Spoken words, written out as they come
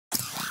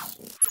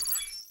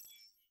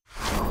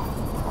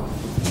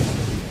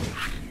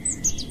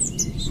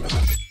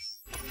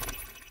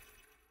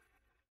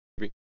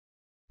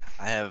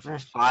have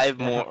 5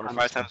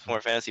 times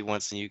more fantasy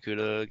points than you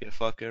could get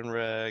fucking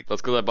wrecked.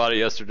 Let's go. I bought it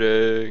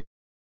yesterday.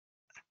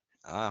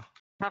 Ah,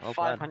 Not well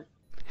 500.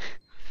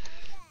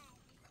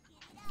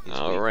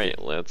 All right,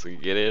 let's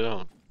get it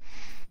on.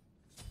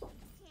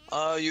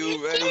 Are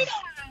you ready?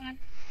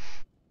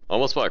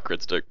 Almost bought a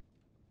crit stick.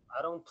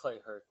 I don't play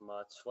Hurt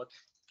much. What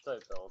do I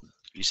build?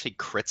 You say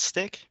crit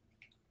stick?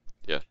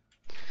 Yeah.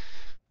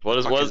 What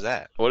is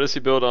that? What does he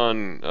build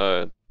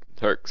on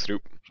Turk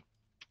Snoop?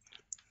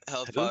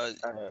 Help Who?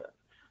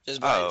 just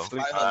Oh,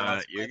 buy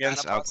 500. you're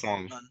against Ao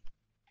Kwong.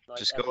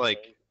 Just go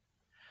like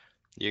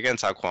you're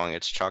against Ao Kwong.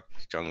 It's Chalk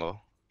Jungle.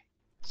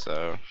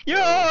 So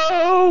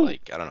Yo!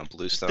 like I don't know,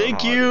 Bluestone.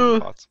 Thank Hog, you!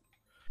 and pots.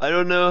 I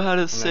don't know how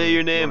to say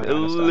your name.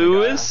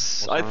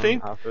 Lewis, I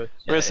think. We're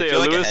gonna say if you're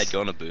like Lewis. ahead,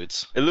 go into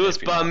boots. Lewis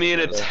If you're bought not, me an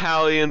go to-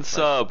 Italian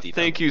sub. defense.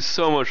 Thank you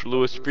so much,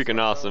 Lewis. Freaking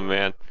awesome,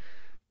 man.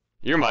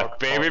 You're my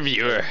favorite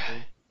viewer.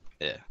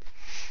 Yeah.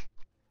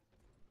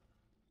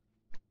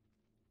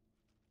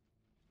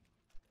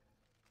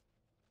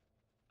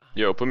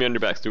 Yo, put me on your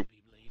back, Snoop.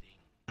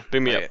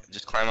 Pick me Okay, up.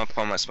 just climb up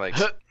on my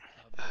spikes.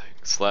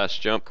 Slash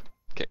jump.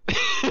 Okay.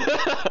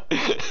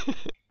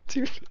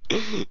 Dude,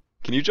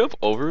 can you jump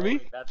over me?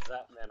 That's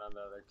that man on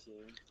the other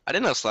team. I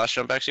didn't know slash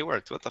jump actually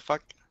worked. What the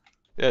fuck?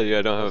 Yeah,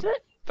 I don't have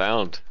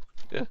found.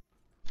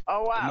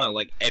 Oh wow. No,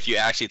 like if you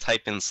actually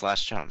type in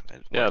slash jump.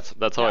 Yeah,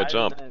 that's how I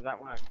jump. didn't know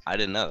that worked. I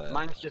didn't know that.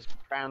 Mine's just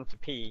bound to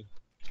P.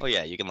 Oh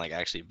yeah, you can like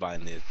actually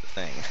bind the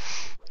thing.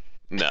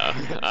 No,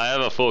 I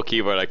have a full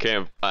keyboard. I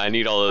can't. I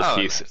need all those Oh,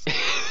 keys.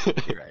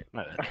 You're right.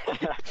 My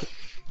bad.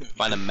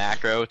 Find a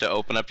macro to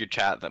open up your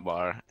chat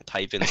bar.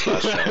 Type in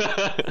slash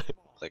jump.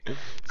 Click.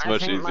 It's I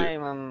much think easier.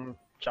 my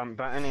jump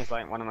button is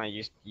like one of my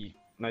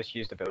most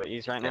used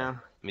abilities right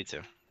now. Me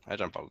too. I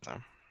jump all the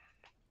time.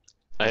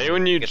 I hate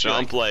when you Get you,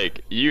 jump like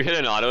you hit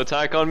an auto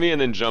attack on me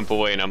and then jump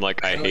away, and I'm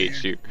like, I Oh,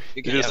 hate you. You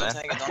You can just- don't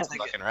take it, don't take it.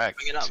 Fucking wreck.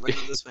 Bring it up, bring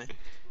it this way.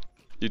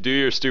 You do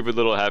your stupid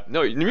little No, what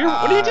are you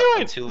I'm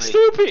doing? too late.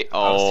 Stupid. I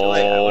was too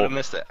late. I would have Oh.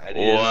 missed it. I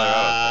didn't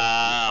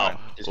Wow. know.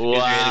 Just because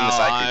you're hitting the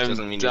sidekick I'm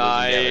doesn't mean you're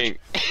losing dying.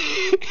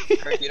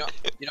 Herc, you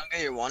don't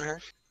get your one,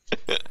 Herc?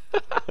 damage.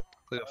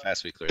 Look how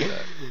fast we cleared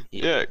that.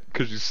 Yeah,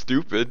 cause you're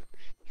stupid.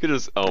 You could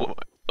just oh.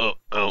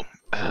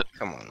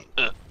 Come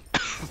on.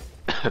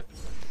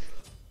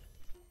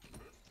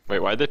 Wait,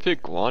 why'd they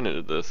pick Guan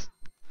into this?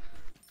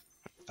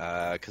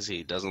 Cause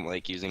he doesn't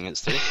like using his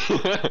stick.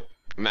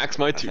 Max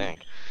my I two. think.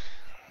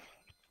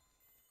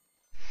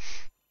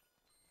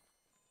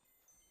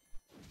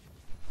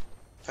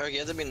 Herc, you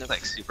have to be in the It's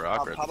like super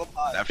awkward. Pop a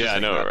pot. After Yeah, I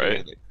saying know, that,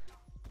 right? really-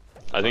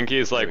 I think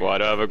he's like, why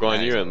do I have a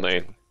Guan Yu in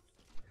lane?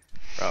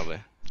 Probably.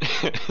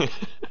 Herc,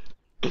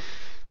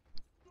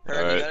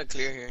 Alright. you gotta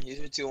clear here. Use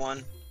your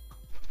 2-1.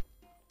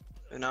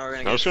 And now we're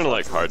gonna I'm just gonna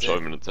like hard shot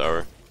him in the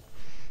tower.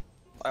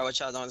 Alright,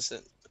 watch out, don't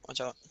sit.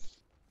 Watch out.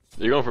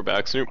 You going for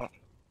back, Snoop?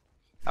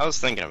 I was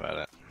thinking about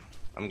it.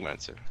 I'm going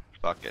to.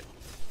 Fuck it.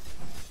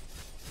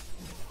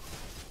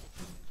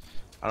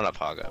 I don't have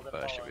Haga,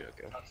 but I should be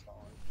okay.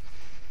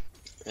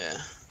 Yeah.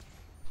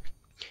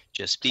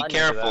 Just be I knew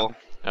careful.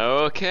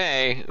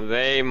 Okay,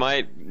 they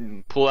might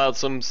pull out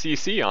some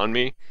CC on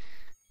me.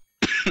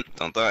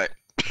 Don't die.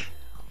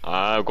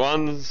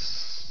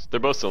 Guan's... They're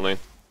both still lane.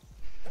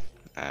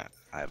 I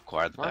have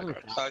acquired the background.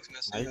 Back's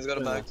missing. Let's go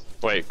to back.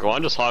 Wait,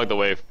 Guan just hogged the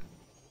wave.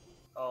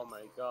 Oh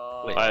my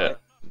god.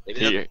 Wait,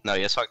 He- No,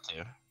 yes, fuck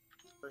too.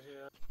 Over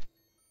here.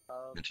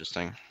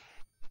 Interesting.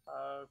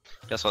 Uh,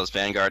 Guess what? It's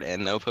Vanguard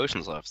and no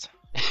potions left.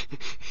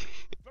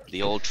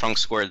 The old Trunk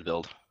Squared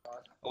build.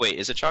 Oh, wait,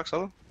 is it Chalk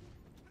solo?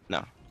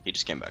 No, he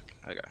just came back.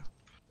 Okay.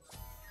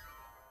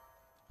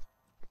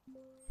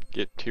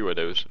 Get 2 of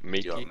those, Do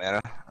you want matey.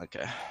 mana?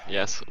 Okay.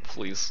 Yes,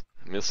 please.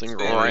 Missing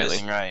Riley.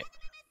 Riley. Right.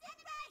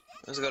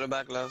 Let's go to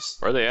back loves.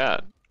 Where are they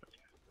at?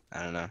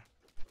 I don't know.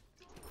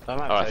 Oh,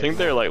 I think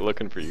they're like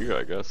looking for you,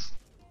 I guess.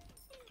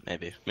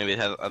 Maybe. Maybe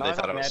they thought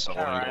I was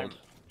soloing gold.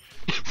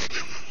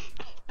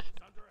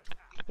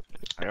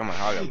 I got my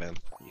Haga, man.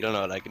 You don't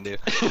know what I can do.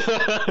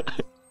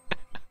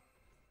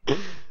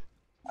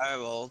 Alright,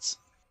 Volt.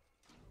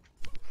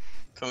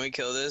 Can we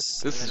kill this?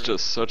 This is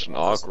just such an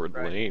awkward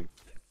lane.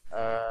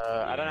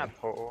 I don't have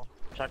portal.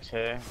 Chuck's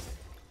here.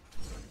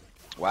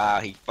 Wow,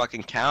 he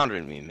fucking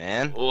countered me,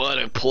 man. What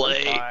a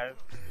play! 5.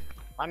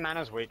 My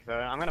mana's weak though.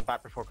 I'm gonna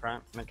back before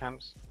mid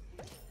camps.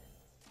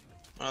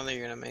 I don't think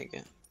you're gonna make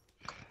it.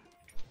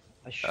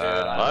 I should.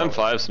 I'm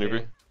 5,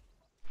 Snoopy.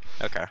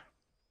 Okay.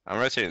 I'm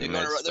rotating the You're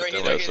gonna mids, they're but right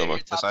they're here, like, so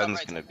much. top, Poseidon's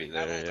right. gonna be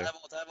I there, yeah.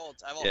 Volt, I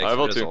Volt. Yeah, I have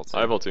ult Cupid is too. ult, I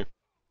have ult too.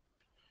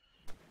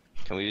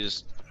 Can we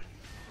just...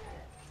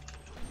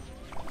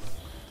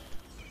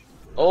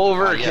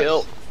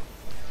 Overkill!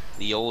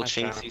 The old Nice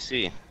chain shot.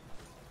 CC.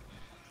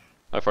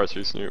 How far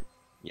through Snoop?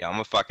 Yeah, I'm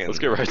gonna fucking Let's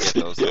get right to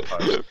those left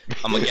harps. it.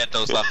 I'm gonna get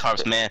those left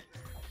harps, man.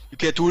 You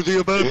can't do anything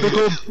about it,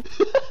 Beckham!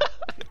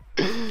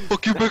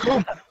 Fuck you,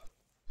 Beckham!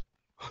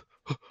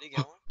 Did you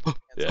get one?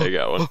 Yeah, I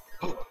got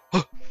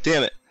one.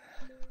 Damn it!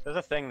 There's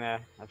a thing there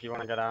if you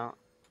want to get out.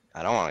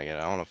 I don't wanna get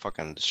it, I wanna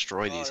fucking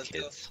destroy Oh, these let's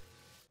kids.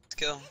 Let's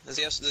kill. Does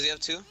he have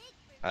 2?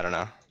 I don't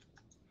know.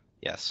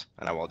 Yes,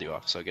 and I walled you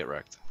off, so get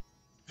wrecked.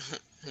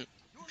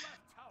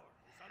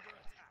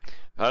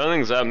 I don't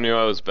think Zap knew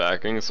I was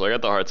backing, so I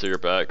got the hearts of your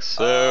back,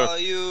 so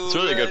it's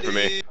really good for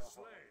me.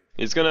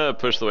 He's gonna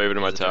push the wave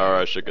into my tower,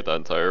 I should get that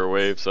entire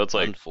wave, so it's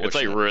like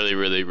really,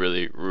 really,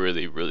 really,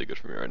 really, really good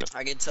for me right now.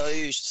 I can tell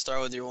you should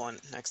start with your 1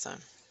 next time.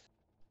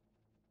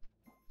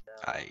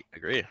 I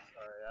agree. Sorry,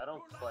 I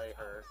don't play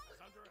her.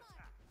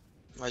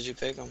 Why'd you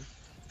pick him?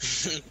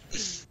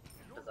 Because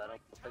I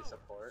don't play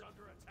support.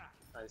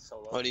 I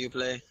solo. What do you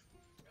play?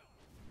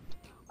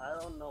 I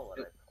don't know what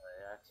I play,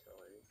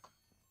 actually.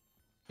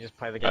 You just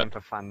play the game for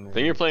fun. I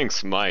think you're playing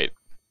Smite.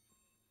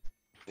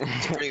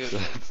 It's pretty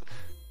good.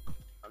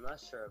 I'm not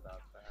sure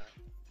about that.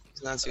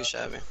 It's not too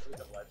shabby. League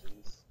of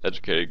Legends.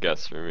 Educated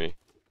guess for me.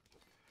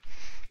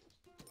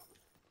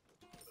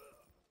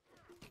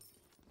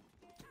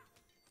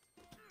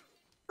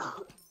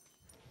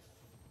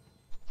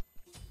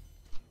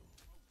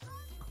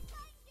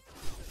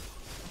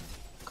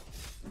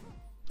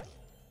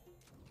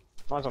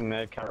 One's on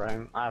mid, cut right.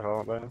 I have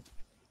ult though.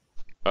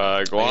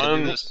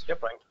 Guan's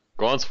Yep,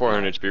 right.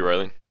 400 HP,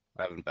 Riley.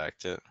 I haven't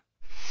backed it.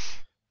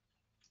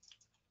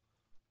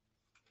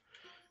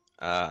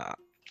 I'm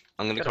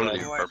gonna come to Don't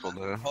do worry, purple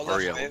though. hold Or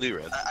up, yeah, wait. we'll do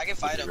red. I can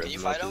fight We'll him. do Can you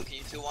red, fight we'll him? Can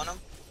you 2-1 him?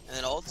 And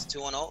then ult,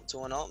 2-1 ult,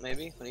 2-1 ult,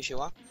 maybe?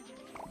 Konnichiwa?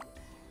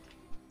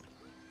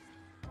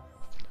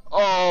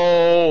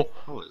 Oh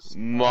What was-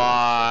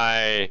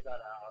 my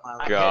Wow.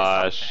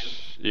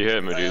 gosh. You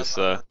hit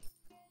Medusa.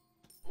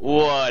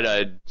 What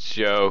a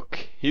joke.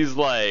 He's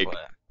like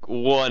What?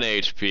 1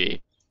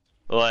 HP.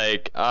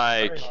 Like,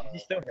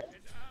 He's still here.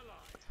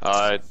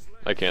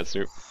 I can't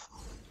snoop.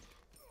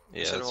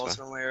 Yeah, Should've that's ulted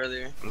fine. him way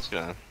earlier. I'm just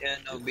gonna Yeah,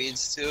 no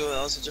beads too.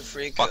 That was such a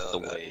free fuck kill.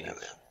 the God wave.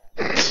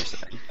 damn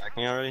it.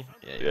 Backing already?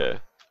 Yeah, Yeah.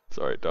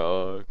 Sorry,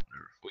 dog.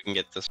 We can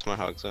get this to my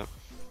hogs up.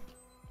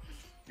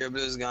 Your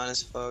blue's gone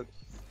as fuck.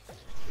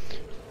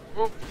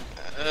 Uh,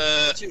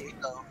 What's your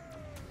ego?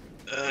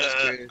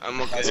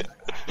 I'm okay.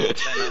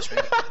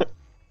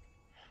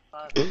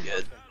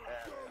 Good.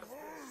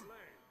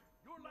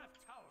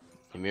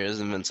 Ymir is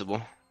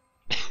invincible.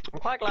 I'm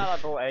quite glad I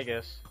brought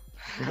Aegis.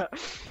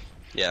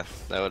 Yeah,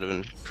 that would have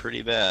been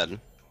pretty bad.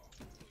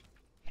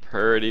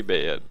 Pretty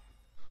bad.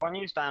 One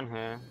use down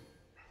here.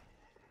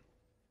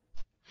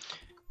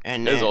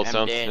 And His ult's I'm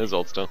down. dead. His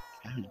ult's down.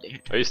 I'm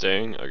dead. Are you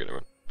staying? Okay, never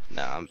mind.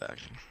 Nah, I'm back.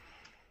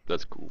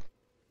 That's cool.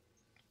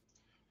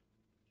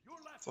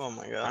 Oh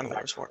my god, I'm I'm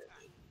back. smart.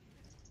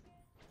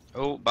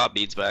 Oh, bought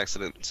beads by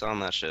accident. Selling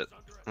that shit.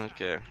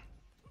 Okay.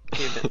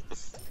 Keep it.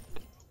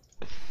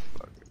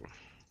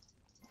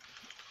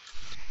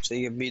 So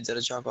you get beads at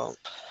a chop out.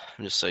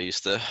 I'm just so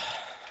used to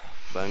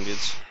buying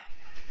goods.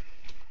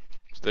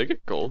 Did they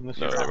get gold? No, This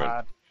is never so mind.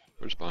 hard.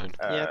 We're just behind.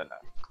 Yep.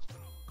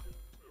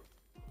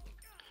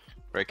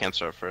 Right camp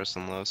start first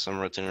and low. Some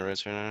rotating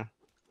rates right now.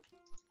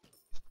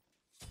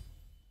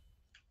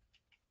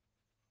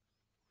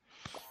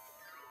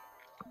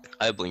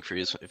 I have blink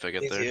freeze if I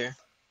get He's there. here.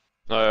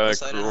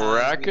 Side and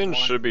high, Kraken beat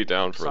one. should be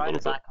down for a Side little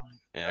is bit. back on.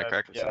 Yeah,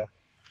 Kraken's yeah. up.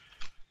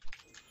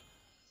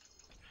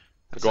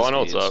 That's Go on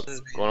his ult's up.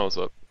 beads. Go on ult's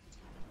up.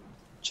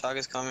 Chalk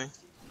is coming.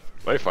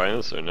 Are you fighting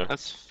this or no?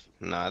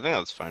 No, I think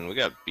that's fine. We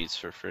got beats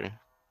for free.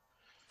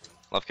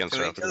 Left camp Can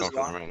we start. We're kill going this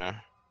for them right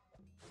now.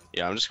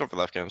 Yeah, I'm just going for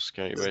left camp.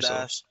 Can you This brace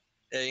up? dash.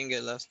 Yeah, you can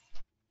get left.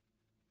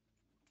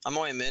 I'm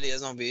only mid, he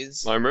has no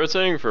beads. I'm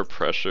rotating for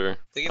pressure.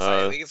 We can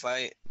fight, we can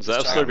fight.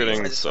 Zap's Try still it, we can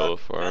getting fight this solo top.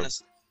 farm.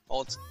 Honest.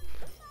 Ult.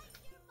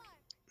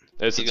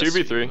 It's a He goes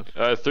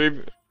 2v3.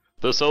 3.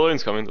 The solo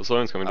lane's coming. The solo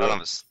lane's coming. I don't Down.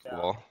 have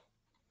a wall.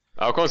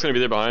 Alcon's gonna be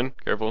there behind.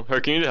 Careful. Her,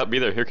 can you be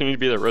there? Here, can you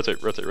be there?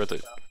 Rotate, rotate,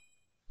 rotate.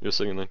 You're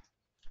sitting lane.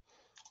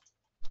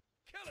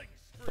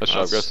 Nice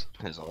job, guys.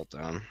 His ult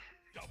down.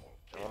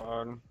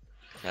 God.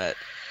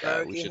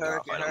 We should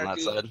not fight on that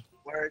side.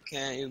 Where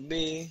can you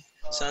be?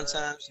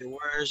 Sometimes your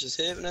words just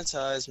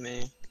hypnotize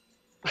me.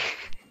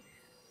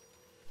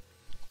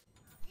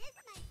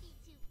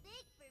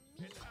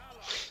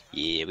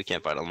 Yeah, we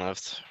can't fight on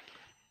left.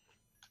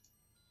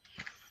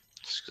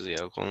 Just because the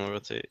Alcon will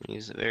rotate.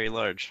 He's very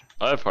large.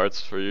 I have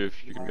hearts for you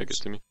if you can make it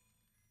to me.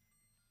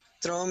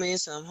 Throw me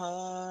some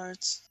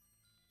hearts.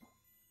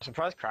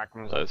 Surprised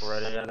Kraken was Nice. up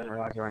already. I didn't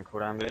realize you went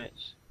cooldown,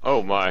 bitch.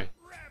 Oh my.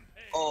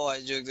 Oh, I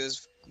juked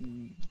this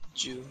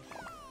Jew.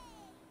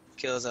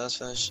 Kill his ass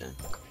fast shit.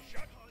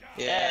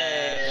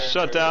 Yeah.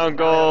 Shut down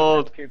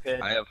gold. Cupid.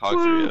 I have Hog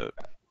 3 out.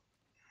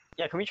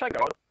 Yeah, can we try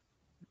gold?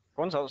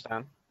 One's ult's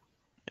down.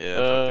 Yeah,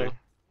 Uh, Hog 3.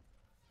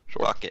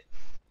 Sure. Fuck it.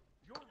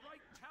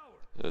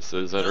 This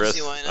is I at don't risk.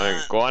 see why I mean,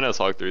 not. Guan has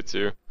Hog 3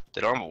 too.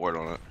 They don't have a ward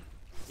on it.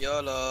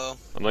 YOLO.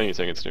 I'm letting you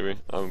take it, Snoopy.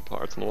 I'm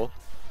hearts on the wall.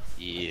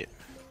 Yeah.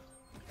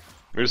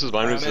 Medusa's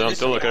behind, Medusa's down. Medusa's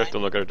Don't look at her, behind.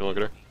 don't look at her, don't look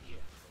at her.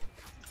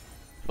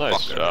 Nice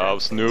Fuck her.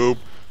 job, Snoop.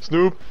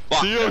 Snoop.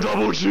 Fuck C-O her.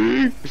 double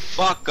G.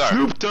 Fuck her.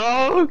 Snoop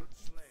Dogg.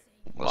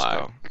 Let's My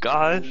go.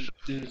 gosh.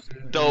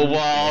 The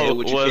wall Yeah,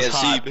 what you was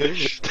can't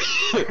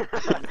see,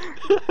 hot.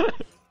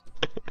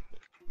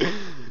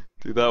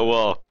 Dude, that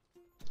wall.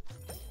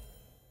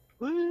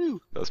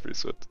 Woo. That's pretty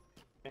sweet.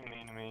 Being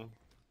mean to me.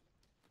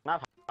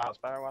 Not hearts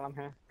better while I'm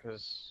here,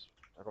 because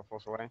I got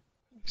forced away.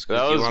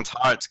 Squeaky wants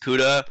hearts,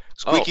 Cuda.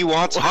 Squeaky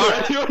wants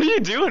hearts. What are you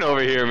doing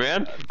over here,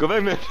 man? Go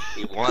back, man.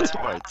 He wants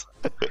hearts.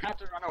 I have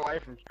to run away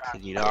from traps.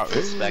 Can you not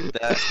respect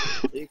that?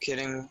 Are you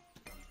kidding me?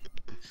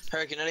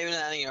 Herc, you're not even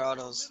adding your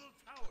autos.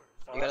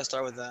 You gotta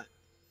start with that.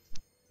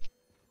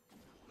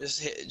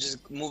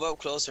 Just move up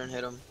closer and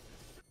hit him.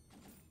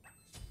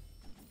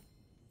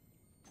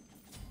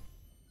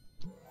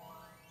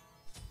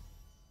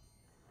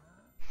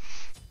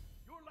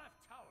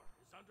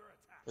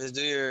 Just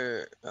do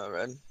your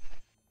red.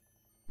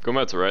 Go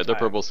Matt's right. The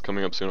purple's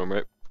coming up soon, I'm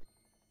right.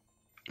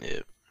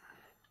 Yep.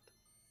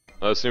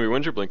 Sammy,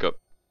 when's your blink up?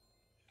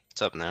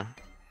 It's up now.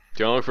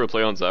 Do you want to look for a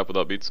play on Zap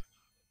without beats?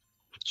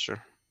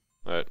 Sure.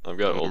 Alright, I've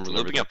got ult. I'm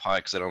looping up high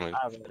because I don't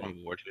have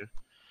ward here.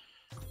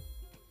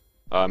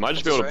 I might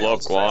just be able to blow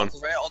up Guan.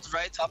 Ult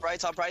right, top right,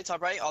 top right,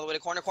 top right, all the way to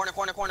corner.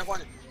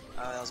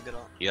 That was a good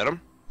ult. You got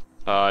him?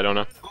 I don't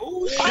know.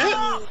 Oh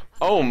shit!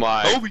 Oh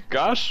my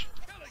gosh!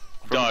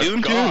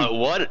 Doom God,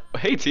 what?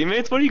 Hey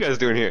teammates, what are you guys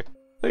doing here?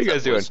 What are you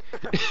guys doing?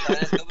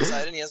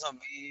 Poseidon, he has no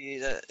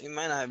beads. He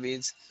might not have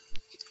beads.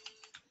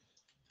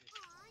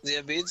 Does he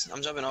have beads?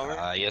 I'm jumping over.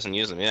 He hasn't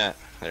used them yet.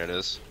 There it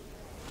is.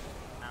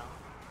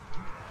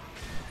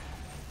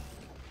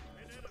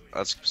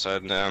 That's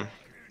Poseidon down.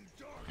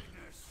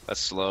 That's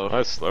slow.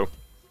 That's slow.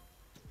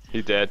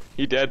 He dead.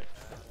 He dead.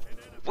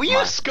 Well, you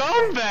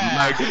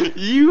scumbag!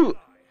 You.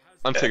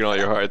 I'm taking all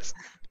your hearts.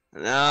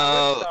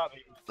 No,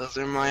 those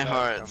are my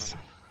hearts.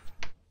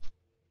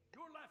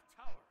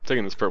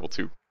 Taking this purple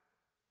too.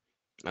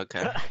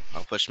 Okay,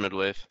 I'll push mid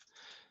wave.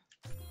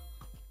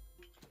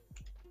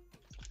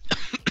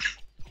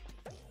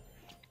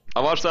 I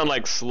watched that in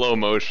like slow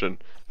motion.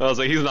 I was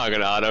like, he's not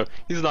gonna auto.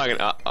 He's not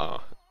gonna.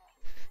 Oh.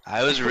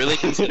 I was really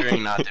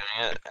considering not doing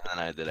it, and then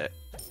I did it.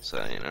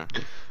 So you know.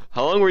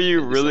 How long were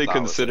you really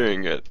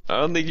considering it? I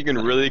don't think you can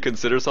really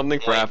consider something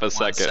for half a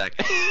second.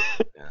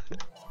 Yeah.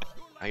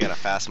 I got a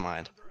fast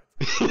mind.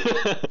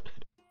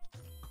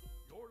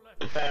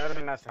 That would have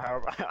been nice to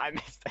have. I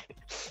missed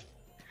it.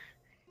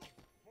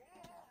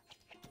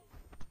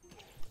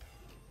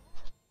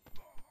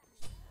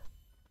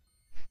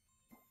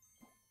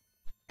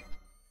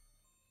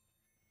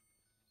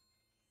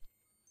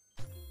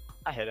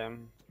 I hit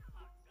him.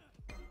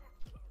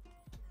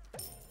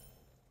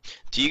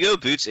 Do you go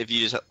boots if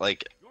you just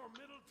like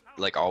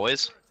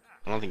always?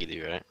 I don't think you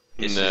do, right?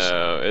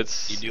 No,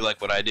 it's. You do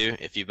like what I do.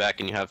 If you back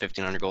and you have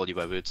 1500 gold, you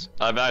buy boots.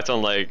 I backed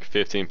on like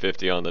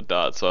 1550 on the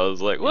dot, so I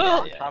was like,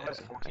 well,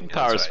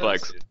 power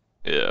spikes.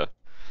 Yeah.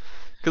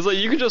 Cause like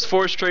you can just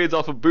force trades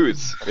off of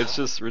boots. It's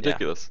just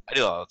ridiculous. Yeah, I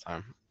do it all the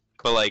time.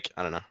 But like,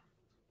 I don't know.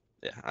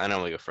 Yeah, I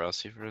normally go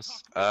Frosty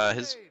first.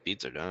 His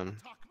beats are done.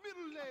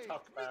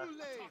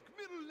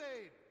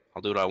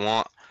 I'll do what I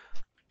want.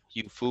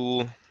 You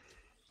fool.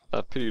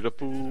 I pity the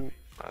fool.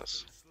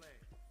 Nice.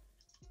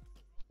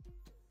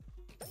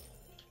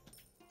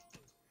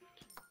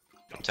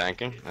 I'm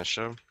tanking. Nice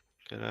show.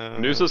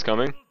 Medusa's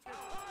coming.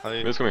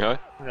 Medusa's coming high.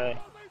 Okay.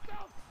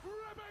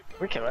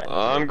 We kill it.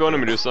 I'm going to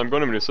Medusa. I'm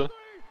going to Medusa.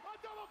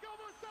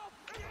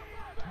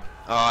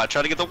 Oh, I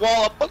tried to get the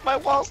wall up. Look, my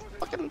wall's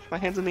fucking. My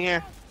hands in the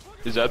air.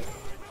 He's dead.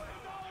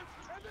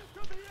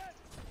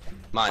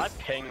 Mine. I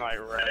ping like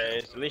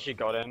raised. At least you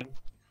got in.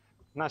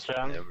 Nice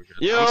jam.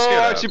 Yo,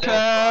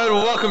 ArchiePad!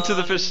 Welcome to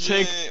the fish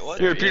tank.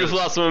 You're beautiful,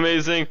 awesome,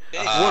 amazing.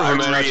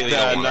 Wonderful man,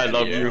 ArchiePad, and I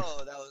love you.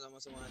 Oh, that was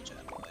almost a one chat.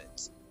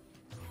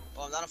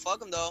 Oh, I'm not a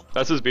fuck him though.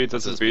 That's his beats.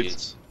 That's his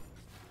beats.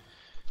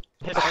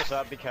 Hit push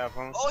up. Be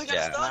careful. Oh, he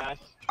got stuck. Nice.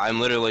 I'm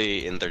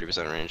literally in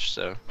 30% range,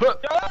 so.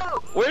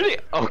 Where did he?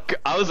 Oh,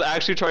 I was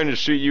actually trying to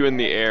shoot you in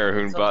the air,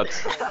 Hoon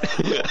Butts.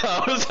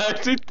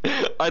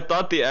 I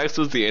thought the X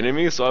was the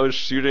enemy, so I was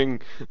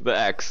shooting the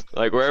X,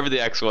 like wherever the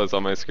X was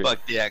on my screen.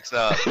 Fuck the X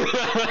up.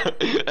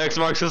 X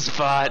marks the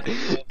spot.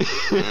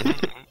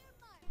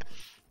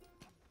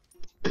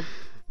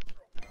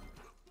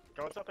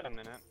 Go up in a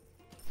minute.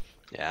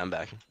 Yeah, I'm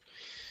back.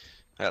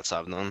 I got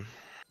sobbed on.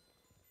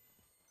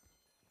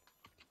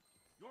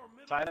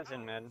 Silence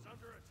in mid.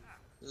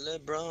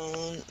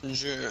 LeBron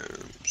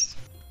James.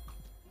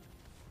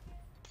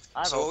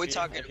 I So what are we hope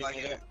talking you about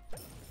can here? get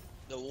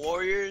The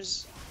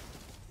Warriors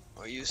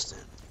or Houston?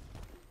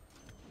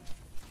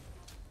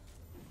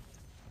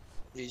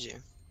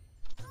 GG.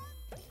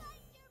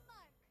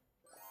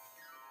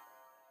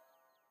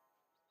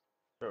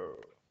 Oh.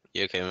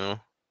 You okay, Mimo?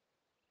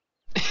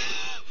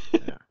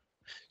 Yeah.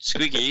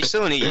 Squeaky, are you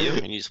still in EU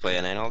and you just play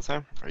NA all the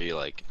time? Or are you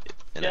like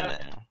in Yeah. NA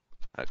now?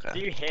 Do Okay.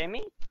 you hear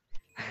me?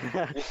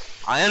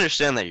 I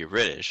understand that you're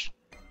British,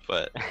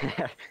 but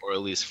or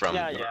at least from.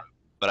 Yeah.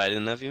 But I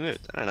didn't know if you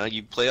moved. I don't know.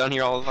 You play on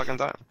here all the fucking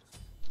time.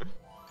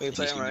 We You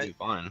play seem him to be right.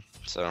 fine.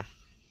 So.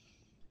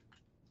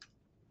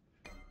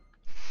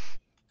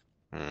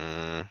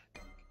 They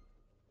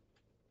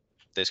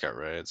just got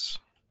raids.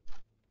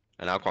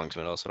 And now Kwang's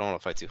middle, so I don't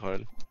want to fight too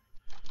hard.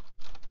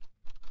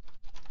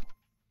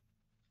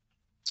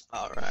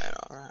 Alright.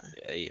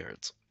 Yeah, he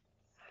hurts.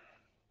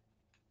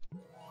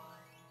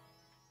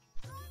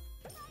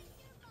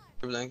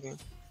 You're blanking.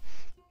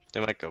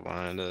 They might go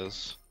behind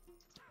us.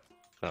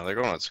 No, they're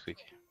going on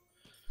Squeaky.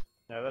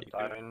 Yeah, they're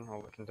diving or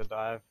looking to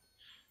dive.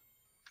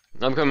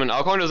 I'm coming.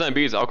 Alcorn doesn't have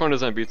beats. Alcorn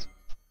doesn't have beats.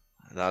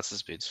 No, it's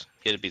his beats.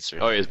 He had a beats 3.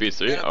 Oh, he has beats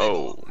 3? Yeah,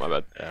 Oh, my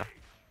bad. Yeah.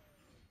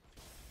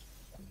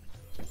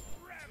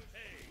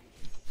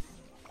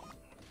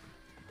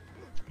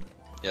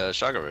 Yeah, there's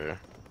shock over here.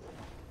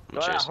 I'm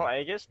Do I chasing. have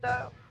Aegis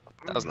though?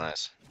 That was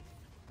nice.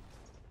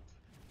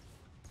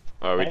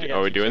 Are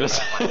we doing this?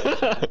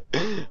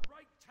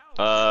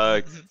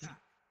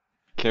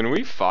 Can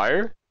we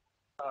fire?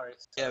 Sorry.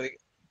 Yeah, we.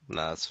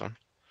 Nah, that's fine.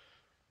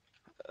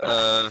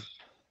 No,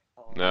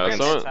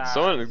 Okay.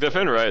 someone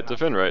defend right,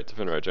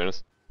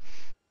 Janus.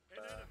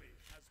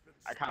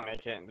 I can't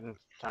make it in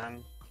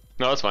time.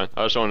 No, that's fine.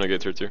 I just want to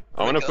get through too.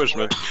 I want to push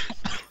mid.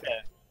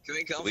 Can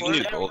we come We for can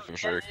do it? gold for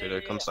sure.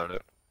 Could come start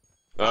it.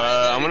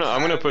 I'm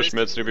gonna push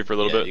mid Snoopy for a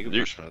little Yeah, bit. you can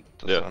You- push mid.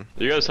 That's yeah, fine.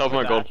 you guys help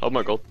my gold. Help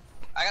my gold.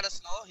 I got a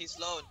slow. He's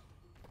slowed.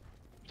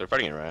 They're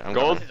fighting it right. I'm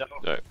Gold. going.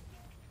 Yeah.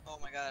 Oh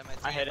my god, my team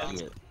I hit him.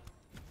 bounced.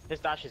 His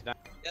dash is down.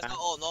 Yes, no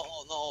ult, no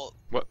ult, no ult.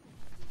 What?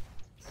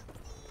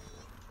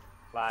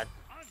 Lag.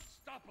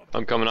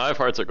 I'm coming. I have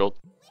hearts at gold.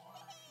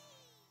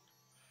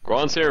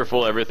 Guan's here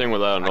full everything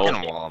without an I ult.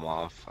 can wall him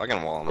off. I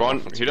can wall him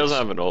Guan, off. he doesn't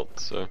have an ult,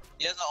 so.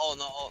 He has no ult,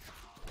 no ult.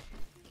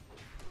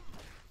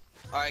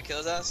 Alright,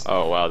 kills us.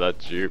 Oh wow, that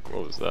juke.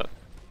 What was that?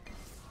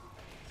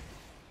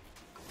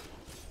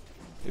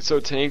 He's so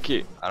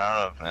tanky. I don't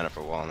know if mana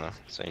for wall now,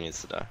 so he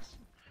needs to die.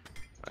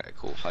 Alright,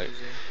 cool. Hype.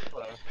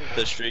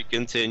 The streak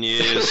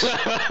continues.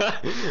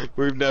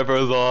 We've never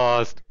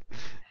lost.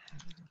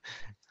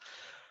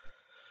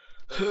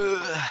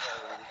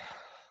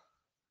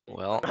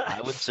 Well,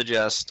 I would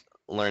suggest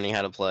learning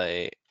how to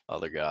play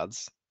other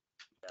gods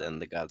than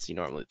the gods you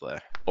normally play.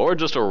 Or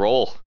just a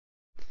roll.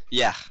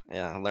 Yeah,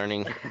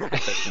 learning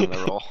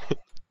the role.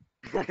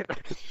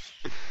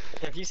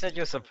 If you said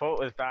your support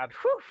was bad,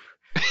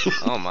 whew.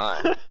 Oh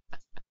my.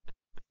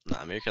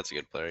 Nah, Meerkat's a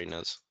good player. He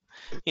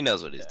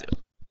knows what he's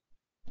doing.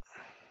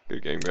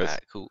 Good game, guys.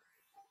 Alright, cool.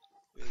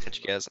 Catch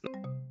you guys.